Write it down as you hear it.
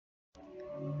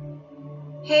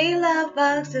Hey love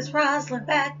bugs, it's Roslynn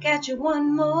back at you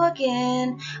one more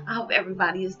again. I hope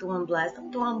everybody is doing blessed. I'm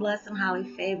doing blessed. I'm highly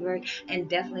favored and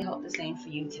definitely hope the same for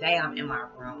you. Today I'm in my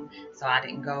room, so I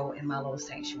didn't go in my little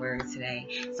sanctuary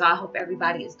today. So I hope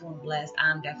everybody is doing blessed.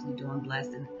 I'm definitely doing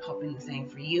blessed and hoping the same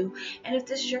for you. And if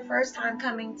this is your first time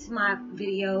coming to my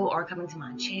video or coming to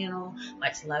my channel,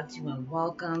 much love to you and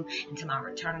welcome. And to my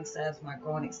returning subs, my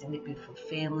growing extended beautiful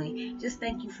family, just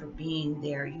thank you for being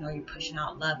there. You know, you're pushing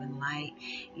out love and light.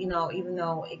 You know, even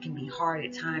though it can be hard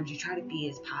at times, you try to be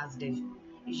as positive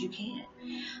as you can.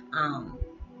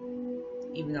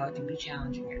 Even though it can be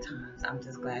challenging at times, I'm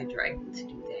just glad you're able to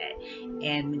do that.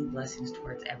 And many blessings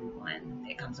towards everyone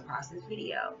that comes across this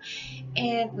video.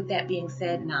 And with that being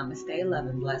said, namaste, love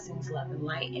and blessings, love and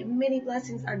light, and many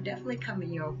blessings are definitely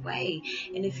coming your way.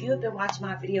 And if you have been watching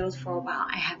my videos for a while,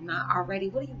 I have not already,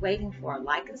 what are you waiting for?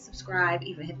 Like and subscribe,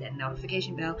 even hit that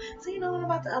notification bell so you know when I'm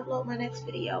about to upload my next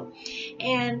video.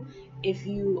 And if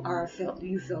you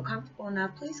feel comfortable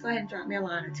enough, please go ahead and drop me a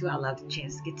line or two. I love the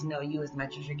chance to get to know you as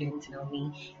much as you're getting to know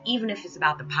me, even if it's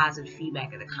about the positive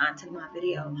feedback of the content of my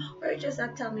video, or just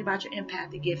tell me about your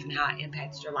empathic gift and how it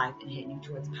impacts your life and hitting you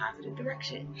towards a positive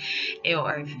direction.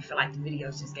 Or if you feel like the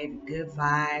videos just gave you good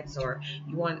vibes, or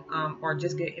you want or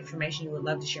just good information you would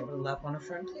love to share with a loved one or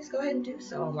friend, please go ahead and do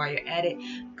so. And while you're at it,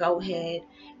 go ahead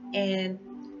and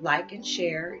like and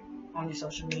share on your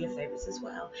social media favorites as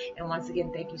well. And once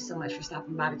again, thank you so much for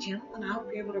stopping by the channel, and I hope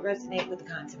you're able to resonate with the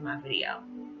content of my video.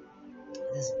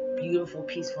 This beautiful,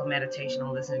 peaceful meditation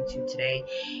I'm listening to today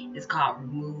is called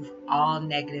Remove All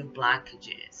Negative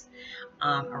Blockages.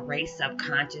 Erase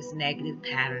subconscious negative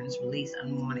patterns, release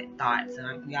unwanted thoughts.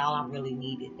 And y'all, I really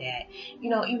needed that. You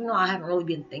know, even though I haven't really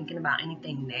been thinking about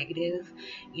anything negative,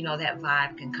 you know, that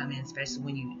vibe can come in, especially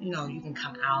when you can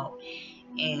come out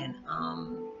and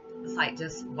it's like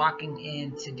just walking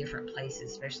into different places,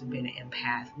 especially being an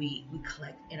empath. We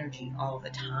collect energy all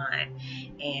the time.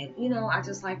 And, you know, I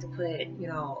just like to put, you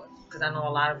know, because I know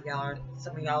a lot of y'all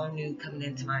some of y'all are new coming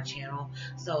into my channel.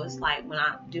 So it's like when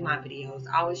I do my videos,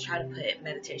 I always try to put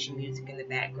meditation music in the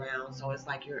background. So it's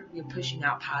like you're pushing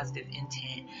out positive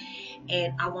intent.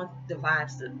 And I want the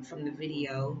vibes from the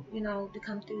video, you know, to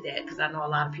come through that. Because I know a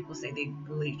lot of people say they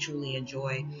really, truly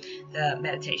enjoy the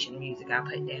meditation music I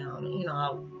put down. You know,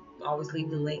 I'll always leave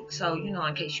the link, so you know,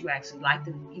 in case you actually like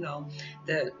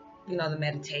the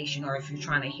meditation, or if you're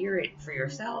trying to hear it for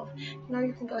yourself, you know,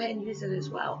 you can go ahead and use it as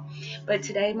well. But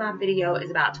today my video is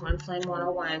about Twin Flame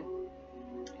 101.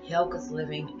 Heyoka's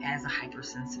living as a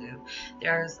hypersensitive.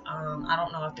 There's I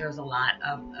don't know if there's a lot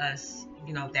of us,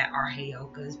 you know, that are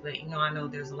Heyokas, but you know, I know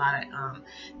there's a lot of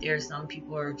there's some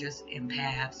people are just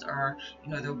empaths, or you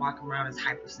know, they're walking around as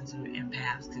hypersensitive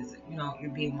empaths, because you know,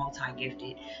 you're being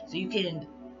multi-gifted, so you can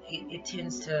it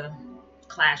tends to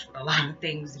clash with a lot of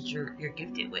things that you're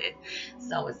gifted with.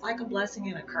 So it's like a blessing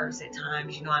and a curse at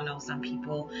times. You know, I know some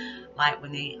people, like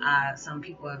when they some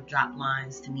people have dropped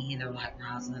lines to me and they're like,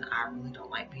 Roslynn, I really don't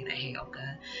like being a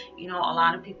Heyoka. You know, a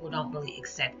lot of people don't really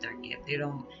accept their gift. They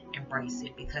don't embrace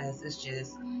it, because it's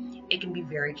just, it can be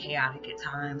very chaotic at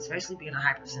times, especially being a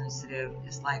hypersensitive.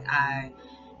 It's like I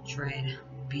dread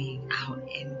being out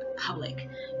in public.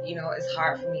 You know, it's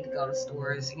hard for me to go to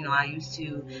stores. You know, I used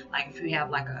to, like, if you have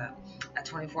like a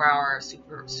 24-hour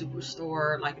super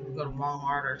store, like if you go to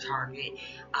Walmart or Target,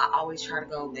 I always try to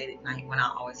go late at night when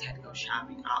I always had to go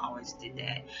shopping. I always did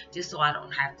that just so I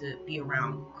don't have to be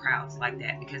around crowds like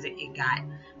that, because it got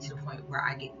to the point where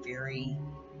I get very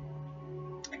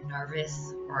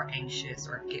nervous or anxious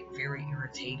or get very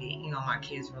irritated. You know, my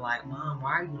kids were like, Mom,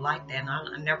 why are you like that? And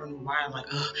I never knew why. I'm like,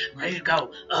 ready to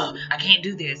go. I can't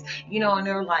do this. You know, and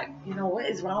they were like, you know, what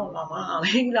is wrong with my mom?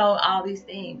 You know, all these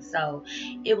things. So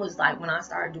it was like when I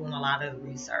started doing a lot of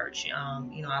research,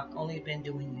 you know, I've only been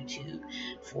doing YouTube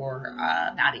for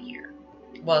about a year.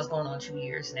 Well, it's going on 2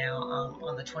 years now.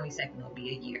 On the 22nd, it'll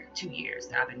be 2 years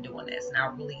that I've been doing this, and I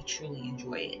really, truly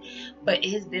enjoy it. But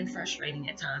it has been frustrating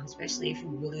at times, especially if you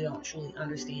really don't truly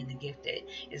understand the gift that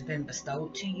has been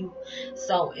bestowed to you.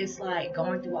 So it's like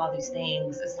going through all these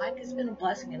things. It's like it's been a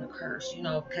blessing and a curse, you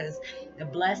know, because the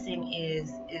blessing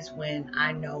is when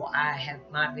I know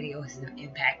my video has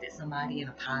impacted somebody in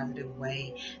a positive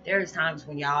way. There's times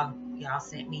when y'all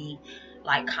sent me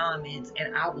like comments,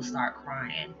 and I will start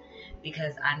crying,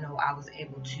 because I know I was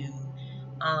able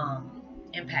to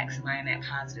impact somebody in that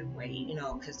positive way, you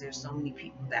know, because there's so many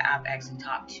people that I've actually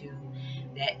talked to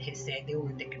that had said they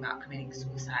were thinking about committing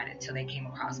suicide until they came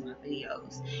across my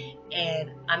videos. And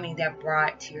I mean, that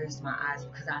brought tears to my eyes,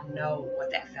 because I know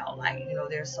what that felt like. You know,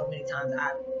 there's so many times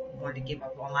I wanted to give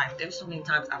up on life. There's so many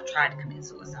times I've tried to commit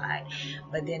suicide,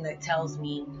 but then it tells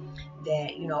me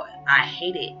that, you know, I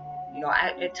hate it You know,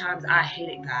 at times I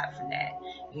hated God for that,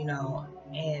 you know.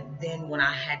 And then when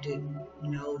I had to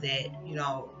know that, you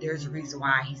know, there's a reason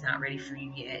why he's not ready for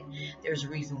you yet. There's a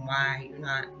reason why you're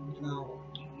not, you know,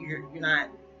 you're not,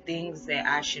 things that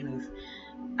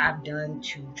I've done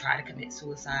to try to commit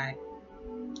suicide.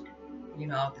 You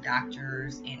know, the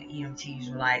doctors and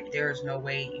EMTs were like, there's no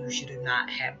way you should have not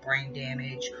had brain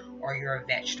damage, or you're a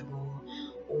vegetable,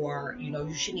 or, you know,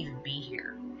 you shouldn't even be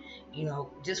here, you know,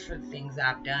 just for the things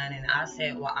I've done. And I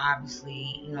said, well,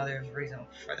 obviously, you know, there's a reason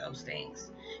for those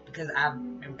things, because I've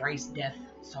embraced death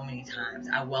so many times.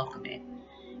 I welcome it.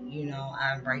 You know,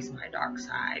 I embrace my dark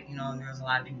side, you know. And there's a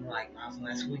lot of people like, Roslynn,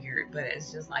 that's weird. But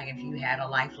it's just like, if you had a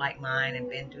life like mine and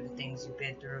been through the things you've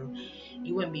been through,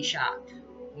 you wouldn't be shocked.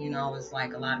 You know, it's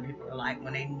like a lot of people are like,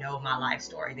 when they know my life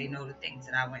story, they know the things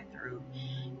that I went through.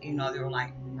 You know, they were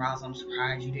like, Roz, I'm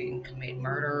surprised you didn't commit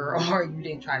murder or you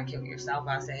didn't try to kill yourself.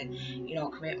 I said, you know,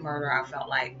 commit murder, I felt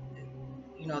like,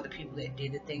 you know, the people that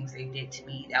did the things they did to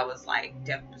me, that was like,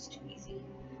 death was too easy.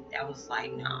 That was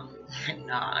like, no,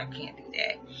 no, I can't do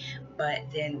that.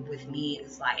 But then with me,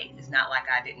 it's like, it's not like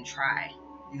I didn't try.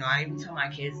 You know, I even tell my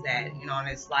kids that, you know. And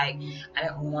it's like, I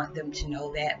didn't want them to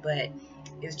know that, but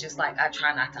it's just like, I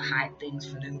try not to hide things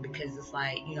from them, because it's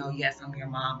like, you know, yes, I'm your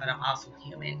mom, but I'm also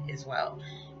human as well.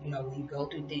 You know, when you go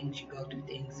through things, you go through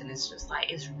things, and it's just like,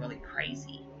 it's really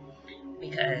crazy,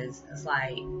 because it's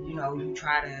like, you know, you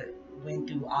try to win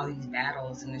through all these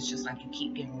battles, and it's just like you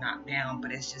keep getting knocked down,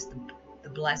 but it's just the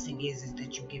blessing is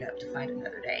that you get up to fight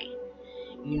another day.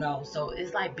 You know, so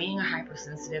it's like, being a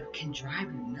hypersensitive can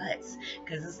drive you nuts,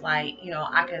 because it's like, you know,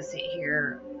 I can sit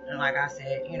here and, like I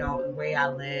said, you know, the way I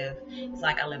live, it's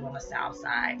like I live on the south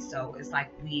side, so it's like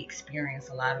we experience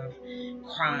a lot of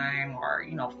crime, or,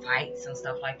 you know, fights and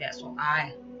stuff like that. So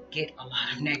I get a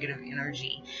lot of negative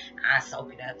energy, and I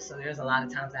soak it up. So there's a lot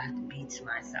of times I have to be to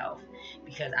myself,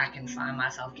 because I can find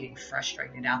myself getting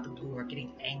frustrated out the blue, or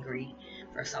getting angry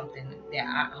for something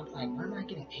that I'm like, what am I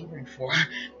getting angry for?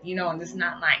 You know, and this is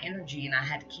not my energy. And I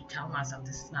had to keep telling myself,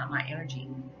 this is not my energy.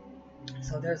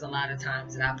 So there's a lot of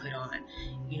times that I put on,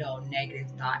 you know, negative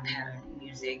thought pattern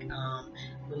music,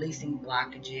 releasing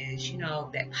blockages, you know,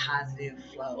 that positive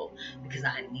flow, because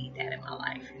I need that in my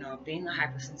life. You know, being a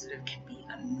hypersensitive can be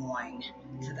annoying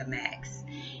to the max.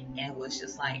 And it was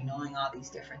just like, knowing all these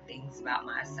different things about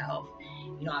myself,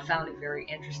 you know, I found it very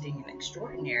interesting and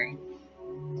extraordinary.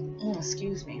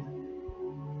 Excuse me,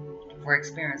 for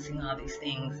experiencing all these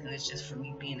things. And it's just for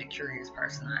me, being a curious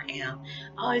person I am,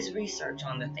 I always research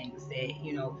on the things that,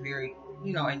 you know, very,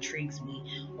 you know, intrigues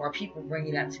me, or people bring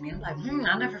it up to me. I'm like,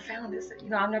 I never found this, you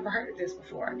know, I've never heard of this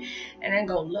before. And then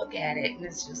go look at it, and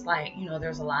it's just like, you know,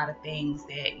 there's a lot of things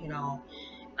that, you know,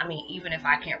 I mean, even if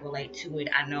I can't relate to it,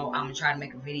 I know I'm gonna try to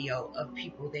make a video of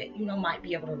people that, you know, might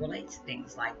be able to relate to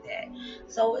things like that.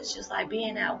 So it's just like,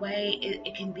 being that way,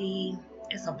 it can be,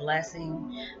 it's a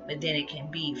blessing, but then it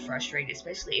can be frustrating,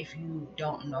 especially if you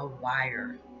don't know why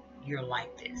you're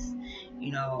like this.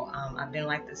 You know, I've been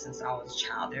like this since I was a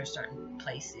child. There are certain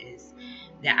places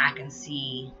that I can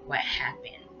see what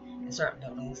happened in certain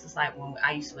buildings. It's like, when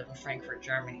I used to live in Frankfurt,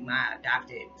 Germany, my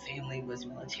adopted family was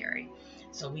military.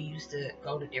 So we used to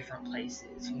go to different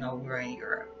places. You know, we were in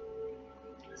Europe.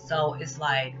 So it's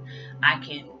like, I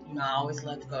can, you know, I always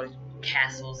love to go to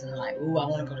castles, and like, ooh, I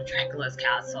want to go to Dracula's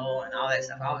castle and all that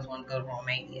stuff. I always want to go to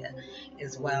Romania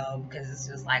as well, because it's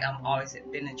just like, I'm always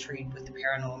been intrigued with the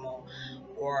paranormal,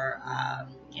 or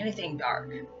anything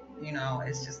dark. You know,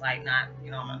 it's just like, not,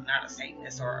 you know, I'm not a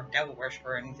Satanist or a devil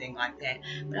worshiper or anything like that,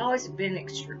 but I've always been,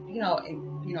 you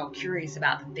know, curious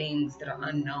about the things that are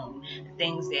unknown, the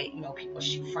things that, you know, people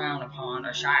frown upon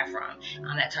or shy from.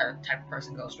 I'm that type of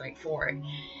person, go straight for it.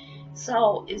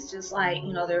 So it's just like,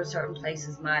 you know, there are certain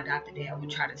places my adopted dad would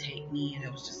try to take me, and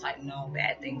it was just like, no,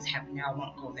 bad things happen there, I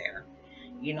won't go there.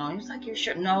 You know, he was like, you're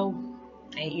sure? No.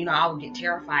 And, you know, I would get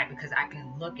terrified, because I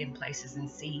can look in places and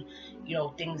see, you know,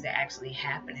 things that actually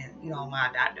happen. And, you know, my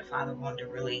adopted father wanted to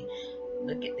really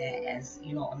look at that as,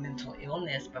 you know, a mental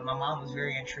illness, but my mom was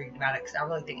very intrigued about it, because I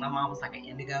really think my mom was like an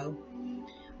indigo,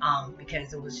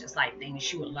 because it was just like things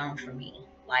she would learn from me.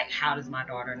 Like, how does my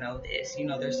daughter know this? You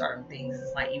know, there's certain things.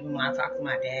 It's like, even when I talked to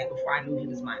my dad, before I knew he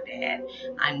was my dad,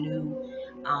 I knew,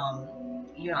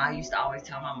 you know, I used to always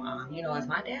tell my mom, you know, is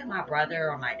my dad my brother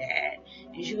or my dad?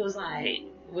 And she was like,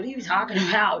 what are you talking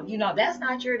about? You know, that's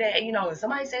not your dad. You know, if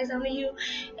somebody say something to you,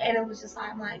 and it was just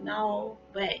like, I'm like, no.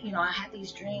 But, you know, I had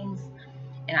these dreams,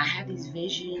 and I had these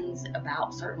visions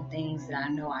about certain things that I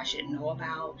know I should know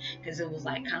about, because it was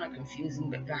like kind of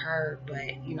confusing to her.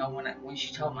 But, you know, when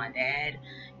she told my dad,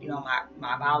 you know,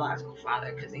 my biological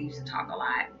father, because they used to talk a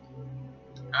lot,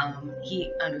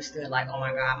 he understood like, oh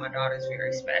my God, my daughter's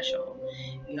very special.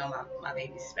 My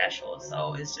baby's special.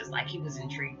 So it's just like he was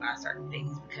intrigued by certain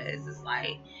things because it's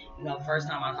like, the first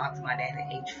time I talked to my dad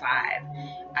at age 5,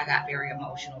 I got very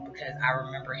emotional because I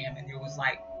remember him and he was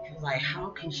like, how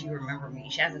can she remember me?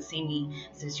 She hasn't seen me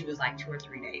since she was like 2 or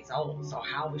 3 days old. So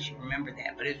how would she remember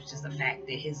that? But it was just the fact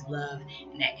that his love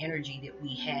and that energy that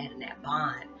we had and that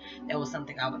bond, that was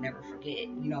something I would never forget.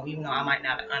 Even though I might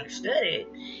not have understood it,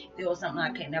 it was something I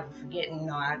can never forget.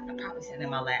 And I probably said in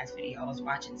my last video, I was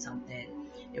watching something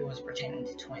that was pertaining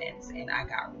to twins, and I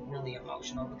got really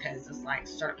emotional because it's like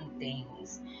certain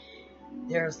things.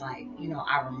 There's like,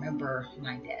 I remember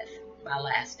my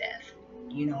last death.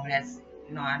 That's,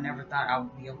 I never thought I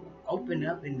would be able to open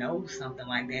up and know something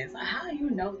like that. It's like, how do you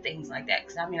know things like that?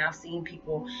 Because I've seen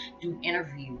people do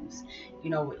interviews,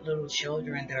 with little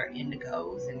children that are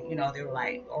indigos, and they were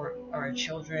like, or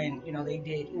children, they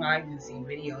did, I've even seen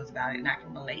videos about it, and I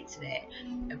can relate to that.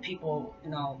 And people,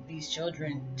 these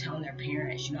children telling their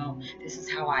parents, this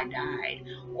is how I died,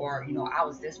 or I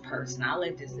was this person, I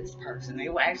lived as this person. They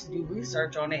will actually do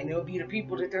research on it, and it'll be the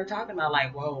people that they're talking about,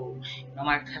 like, whoa,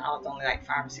 my child's only like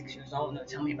 5 or 6 years old, and they'll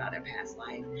tell me about their past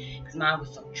life, because mine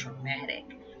was so traumatic.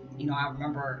 I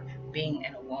remember being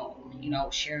in a womb,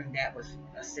 sharing that with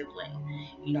a sibling,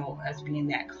 us being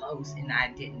that close, and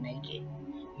I didn't make it.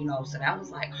 So that was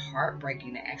like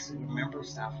heartbreaking to actually remember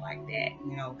stuff like that,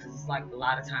 because it's like a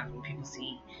lot of times when people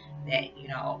see that,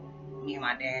 me and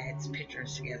my dad's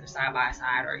pictures together side by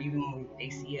side, or even when they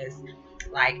see us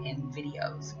like in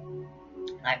videos,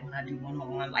 like when I do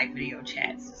one-on-one like video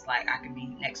chats, it's like I could be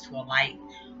next to a light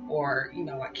or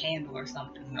a candle or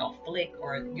something, and they'll flick,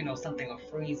 or something will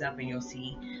freeze up and you'll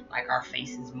see like our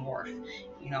faces morph,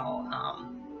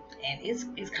 and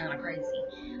it's kind of crazy.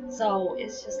 So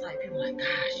it's just like people are like,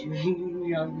 gosh,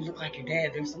 you look like your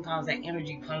dad. There's sometimes that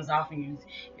energy comes off and you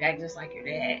act just like your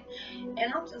dad.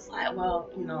 And I'm just like, well,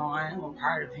 I am a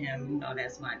part of him,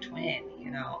 that's my twin,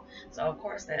 So of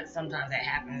course that sometimes that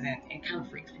happens, and it kind of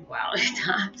freaks people out at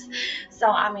times. So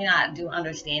I do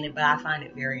understand it, but I find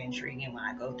it very intriguing when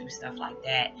I go through stuff like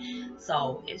that.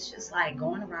 So it's just like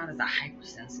going around as a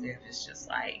hypersensitive. It's just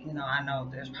like, I know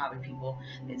there's probably people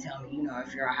that tell me,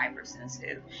 if you're a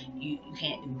hypersensitive, you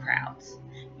can't do crowds.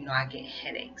 I get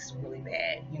headaches really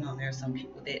bad. There's some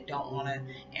people that don't want to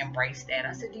embrace that.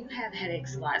 I said, do you have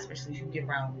headaches a lot, especially if you get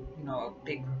around, a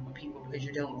big group of people, because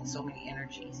you're dealing with so many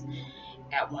energies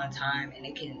at one time, and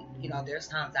it can, there's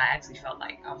times I actually felt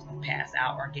like I was going to pass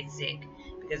out or get sick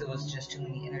because it was just too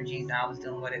many energies that I was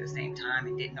dealing with at the same time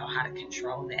and didn't know how to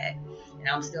control that. And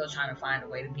I'm still trying to find a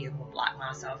way to be able to block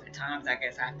myself at times. I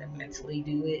guess I have to mentally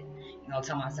do it,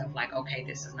 tell myself like, okay,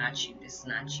 this is not you, this is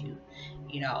not you,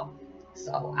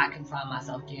 so I can find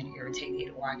myself getting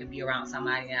irritated, or I can be around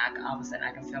somebody and all of a sudden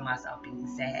I can feel myself being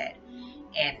sad.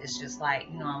 And it's just like,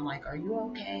 I'm like, are you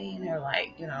okay? And they're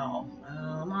like, I'm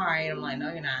all right. I'm like,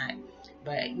 no, you're not.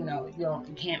 But,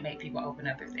 you can't make people open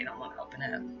up if they don't want to open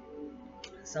up.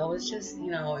 So it's just,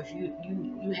 if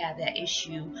you have that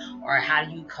issue, or how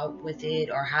do you cope with it,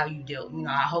 or how you deal,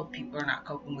 I hope people are not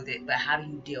coping with it, but how do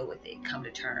you deal with it, come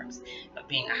to terms of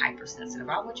being a hypersensitive?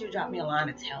 I want you to drop me a line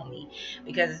and tell me,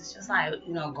 because it's just like,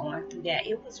 going through that,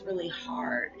 it was really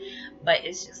hard. But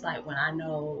it's just like, when I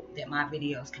know that my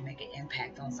videos can make an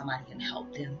impact on somebody and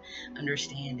help them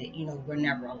understand that, we're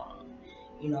never alone.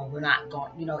 We're not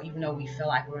going, even though we feel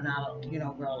like we're not,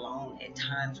 we're alone at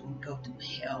times when we go through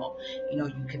hell.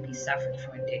 You could be suffering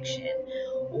from addiction,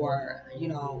 or, you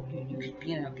could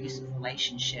be in an abusive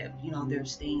relationship.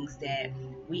 There's things that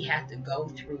we have to go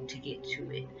through to get to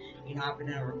it. I've been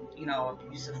in a,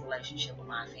 abusive relationship with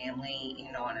my family,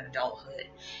 in adulthood,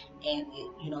 and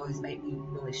it, has made me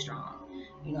really strong.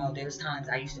 There's times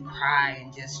I used to cry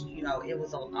and just, it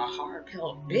was a hard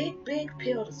pill, big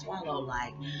pill to swallow.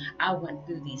 Like, I went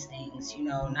through these things,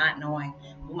 not knowing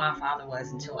who my father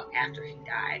was until after he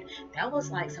died. That was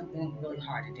like something really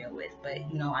hard to deal with. But,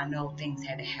 I know things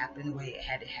had to happen the way it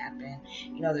had to happen.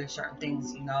 There's certain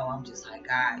things, I'm just like,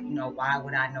 God, why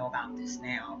would I know about this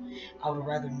now? I would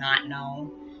rather not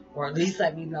know, or at least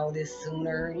let me know this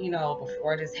sooner,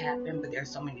 before this happened. But there's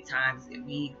so many times that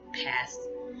we passed,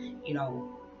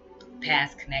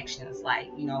 past connections, like,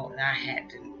 and I had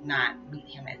to not meet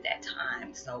him at that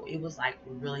time. So it was like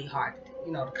really hard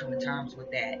to, to come to terms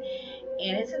with that.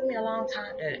 And it took me a long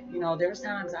time to, there's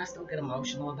times I still get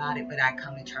emotional about it, but I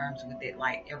come to terms with it,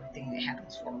 like everything that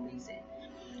happens for a reason.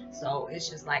 So it's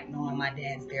just like knowing my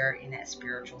dad's there in that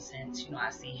spiritual sense. You know, I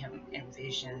see him in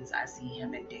visions, I see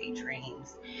him in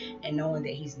daydreams, and knowing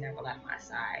that he's never left my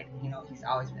side. You know, he's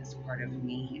always been supportive of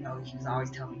me. You know, he was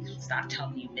always telling me, stop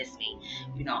telling me you miss me.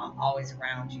 You know, I'm always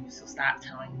around you, so stop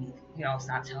telling me,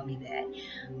 stop telling me that.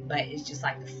 But it's just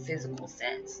like the physical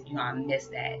sense. You know, I miss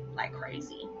that like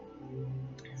crazy.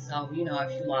 So, you know,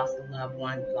 if you lost a loved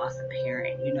one, you lost a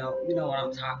parent, you know what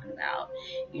I'm talking about.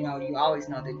 You know, you always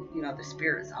know that, the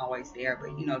spirit's always there, but,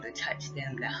 to touch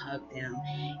them, to hug them,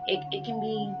 it can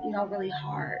be, really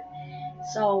hard.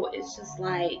 So it's just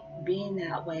like being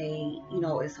that way,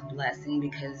 it's a blessing,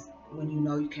 because when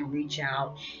you can reach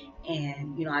out,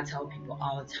 and I tell people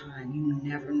all the time, you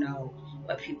never know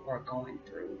what people are going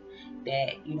through.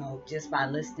 That, just by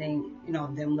listening,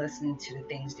 them listening to the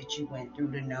things that you went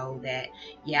through, to know that,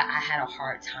 yeah, I had a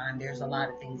hard time. There's a lot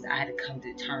of things I had to come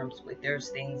to terms with. There's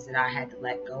things that I had to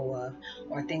let go of,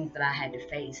 or things that I had to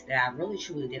face that I really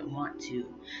truly didn't want to.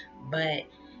 But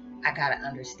I got an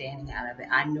understanding out of it.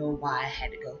 I know why I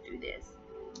had to go through this.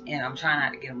 And I'm trying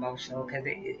not to get emotional, because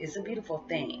it's a beautiful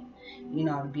thing,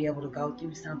 to be able to go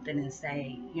through something and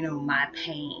say, my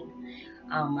pain,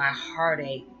 my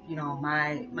heartache,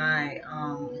 my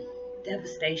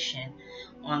devastation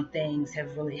on things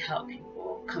have really helped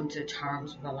people come to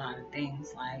terms with a lot of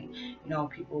things. Like,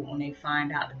 people, when they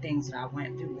find out the things that I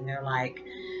went through, and they're like,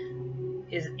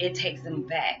 it takes them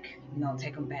back,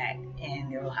 take them back,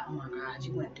 and they're like, oh my God,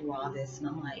 you went through all this. And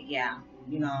I'm like, yeah,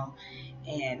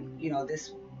 and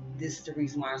this is the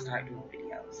reason why I started doing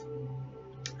videos.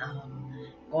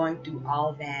 Going through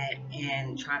all that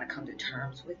and trying to come to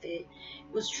terms with it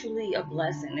was truly a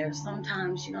blessing. There's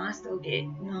sometimes, I still get,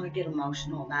 I get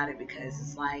emotional about it, because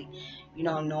it's like,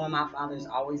 knowing my father's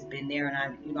always been there, and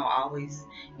I, always,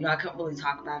 I couldn't really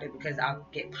talk about it because I'll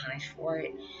get punished for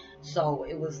it. So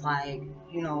it was like,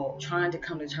 trying to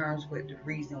come to terms with the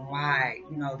reason why,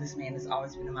 this man has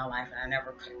always been in my life, and I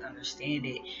never could understand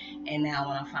it. And now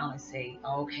when I finally say,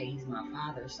 oh, okay, he's my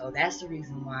father. So that's the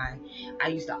reason why I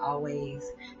used to always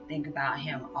think about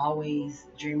him, always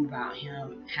dream about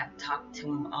him, have talked to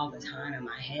him all the time in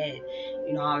my head.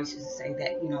 I always used to say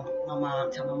that,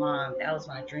 tell my mom, that was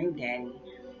my dream daddy.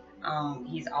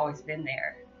 He's always been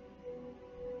there.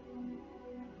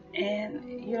 And,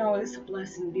 it's a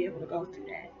blessing to be able to go through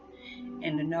that,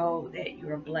 and to know that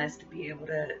you're blessed to be able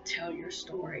to tell your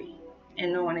story,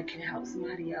 and knowing it can help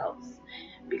somebody else,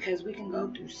 because we can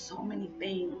go through so many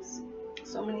things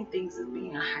as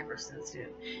being a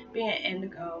hypersensitive, being an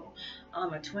indigo,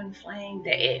 a twin flame,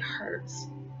 that it hurts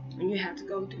when you have to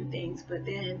go through things. But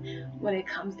then when it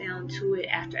comes down to it,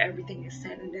 after everything is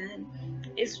said and done,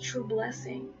 it's a true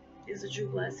blessing. It's a true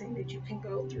blessing that you can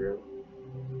go through.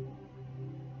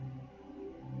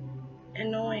 And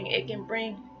knowing it can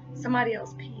bring somebody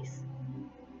else peace.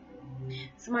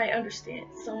 Somebody understand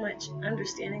so much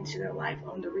understanding to their life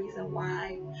on the reason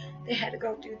why they had to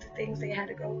go through the things they had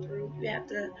to go through. You have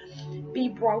to be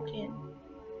broken.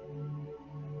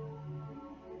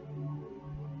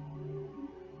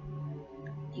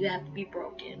 You have to be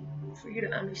broken for you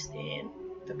to understand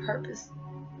the purpose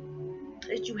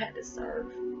that you had to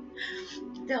serve,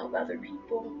 to help other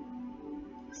people.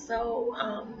 So,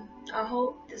 I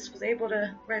hope this was able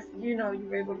to, you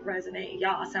were able to resonate.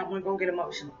 Y'all, I said I wasn't going to get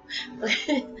emotional. I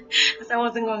said I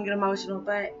wasn't going to get emotional,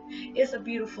 but it's a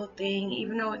beautiful thing,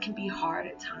 even though it can be hard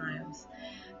at times,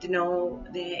 to know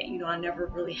that, I never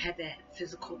really had that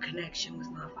physical connection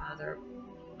with my father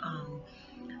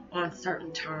on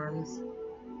certain terms.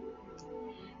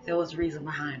 There was a reason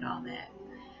behind all that.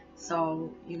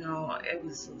 So, it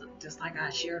was just like I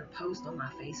shared a post on my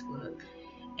Facebook,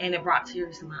 and it brought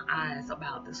tears to my eyes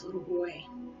about this little boy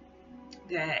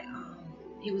that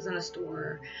he was in a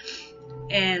store,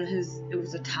 and it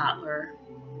was a toddler,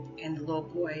 and the little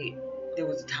boy, there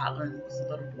was a toddler, and it was a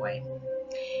little boy,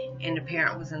 and the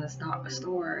parent was in the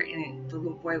store, and the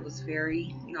little boy was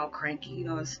very, cranky,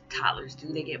 as toddlers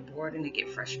do. They get bored and they get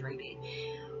frustrated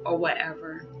or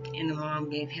whatever, and the mom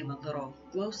gave him a little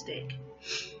glow stick.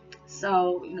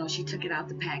 So, she took it out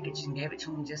the package and gave it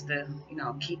to him just to,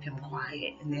 keep him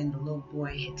quiet. And then the little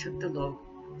boy had took the little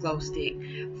glow stick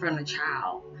from the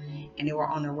child, and they were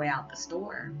on their way out the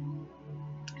store.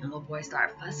 And the little boy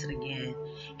started fussing again.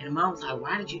 And the mom was like,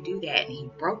 why did you do that? And he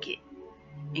broke it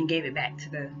and gave it back to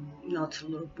the, to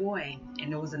the little boy.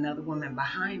 And there was another woman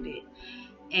behind it.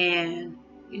 And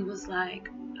he was like,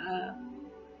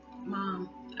 Mom,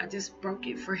 I just broke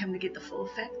it for him to get the full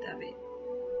effect of it.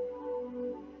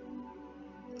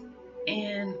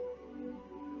 And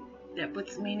that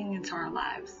puts meaning into our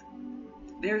lives.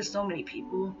 There are so many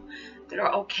people that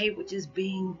are okay with just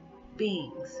being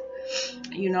beings.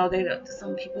 You know,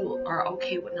 some people are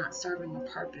okay with not serving a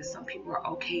purpose. Some people are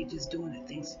okay just doing the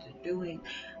things that they're doing.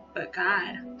 But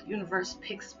God, the universe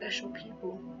picks special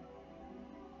people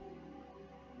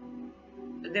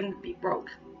for them to be broke,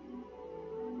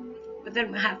 for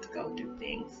them to have to go through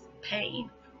things, pain,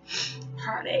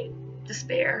 heartache,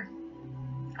 despair.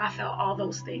 I felt all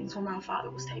those things when my father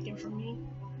was taken from me.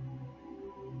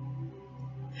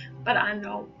 But I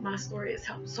know my story has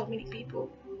helped so many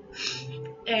people.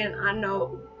 And I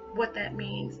know what that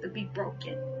means to be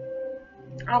broken.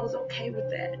 I was okay with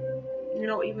that. You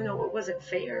know, even though it wasn't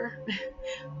fair,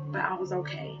 but I was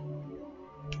okay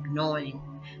knowing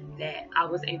that I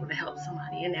was able to help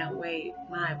somebody in that way.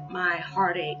 My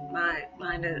heartache,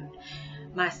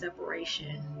 my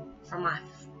separation from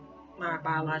my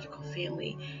biological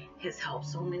family has helped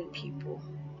so many people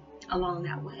along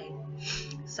that way.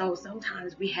 So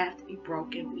sometimes we have to be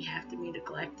broken, we have to be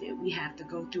neglected, we have to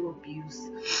go through abuse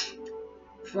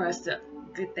for us to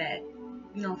get that,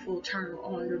 you know, full turn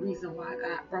on the reason why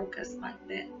God broke us like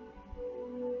that.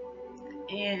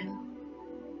 And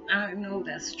I know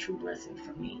that's a true blessing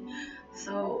for me.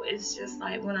 So it's just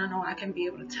like when I know I can be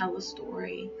able to tell a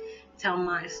story, tell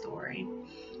my story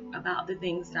about the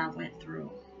things that I went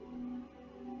through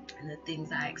and the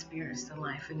things I experienced in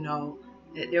life, and know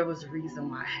that there was a reason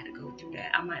why I had to go through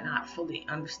that. I might not fully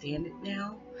understand it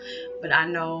now, but I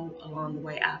know along the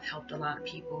way I've helped a lot of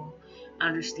people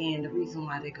understand the reason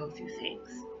why they go through things.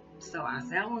 So I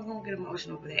said I wasn't going to get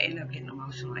emotional, but I ended up getting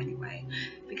emotional anyway,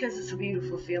 because it's a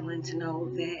beautiful feeling to know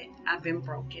that I've been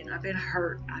broken, I've been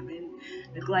hurt, I've been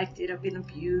neglected, I've been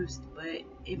abused, but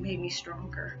it made me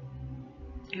stronger.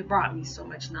 It brought me so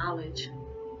much knowledge.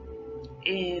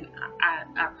 And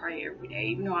I pray every day,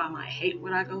 even though I might hate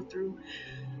what I go through,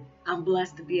 I'm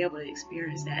blessed to be able to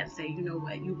experience that and say, you know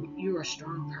what, you're a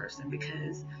strong person,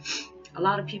 because a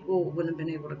lot of people wouldn't have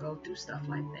been able to go through stuff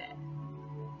like that.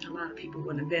 A lot of people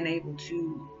wouldn't have been able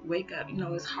to wake up. You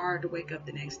know, it's hard to wake up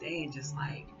the next day and just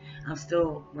like, I'm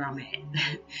still where I'm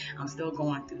at. I'm still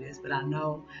going through this, but I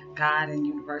know God and the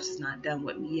universe is not done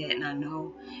with me yet, and I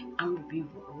know I'm going to be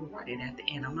rewarded at the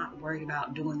end. I'm not worried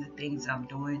about doing the things I'm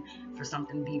doing for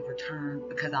something to be returned,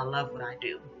 because I love what I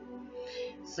do.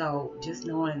 So just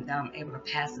knowing that I'm able to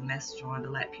pass a message on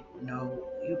to let people know,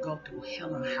 you go through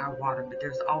hell and high water, but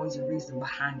there's always a reason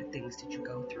behind the things that you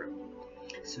go through.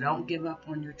 So don't give up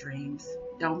on your dreams.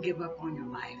 Don't give up on your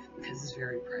life, because it's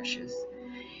very precious.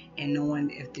 And knowing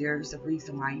if there's a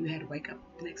reason why you had to wake up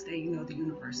the next day, you know the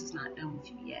universe is not done with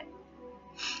you yet.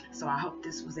 So I hope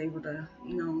this was able to,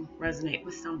 you know, resonate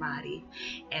with somebody.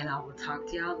 And I will talk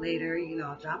to y'all later. You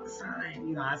know, drop a sign.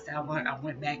 You know, I said I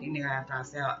went back in there after I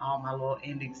said all my little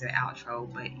endings and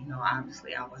outro. But, you know,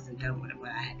 obviously I wasn't done with it,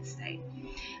 what I had to say.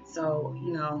 So,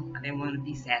 you know, I didn't want to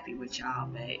be sappy with y'all.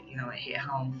 But, you know, it hit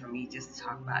home for me just to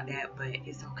talk about that. But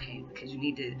it's okay, because you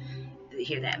need to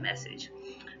hear that message.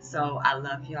 So I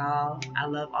love y'all. I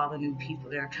love all the new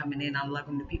people that are coming in. I'm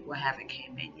loving the people who haven't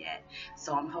came in yet.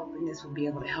 So I'm hoping this will be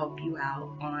able to help you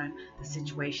out on the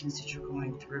situations that you're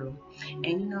going through. And,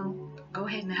 you know, go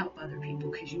ahead and help other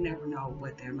people, because you never know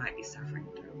what they might be suffering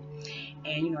through.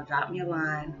 And, you know, drop me a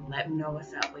line. Let me know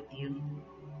what's up with you.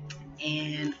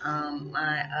 And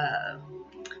my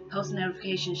post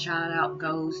notification shout out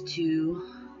goes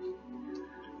to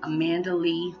Amanda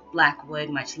Lee Blackwood.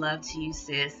 Much love to you,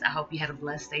 sis. I hope you had a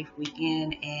blessed, safe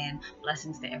weekend, and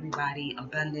blessings to everybody.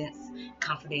 Abundance,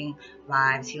 comforting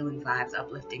vibes, healing vibes,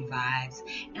 uplifting vibes,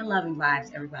 and loving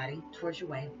vibes, everybody, towards your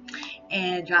way.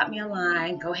 And drop me a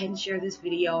line. Go ahead and share this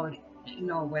video, and, you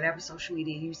know, whatever social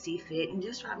media you see fit, and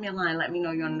just drop me a line. Let me know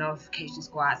you're on the notification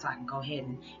squad so I can go ahead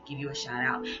and give you a shout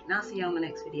out. And I'll see you on the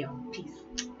next video. Peace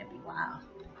and be wild.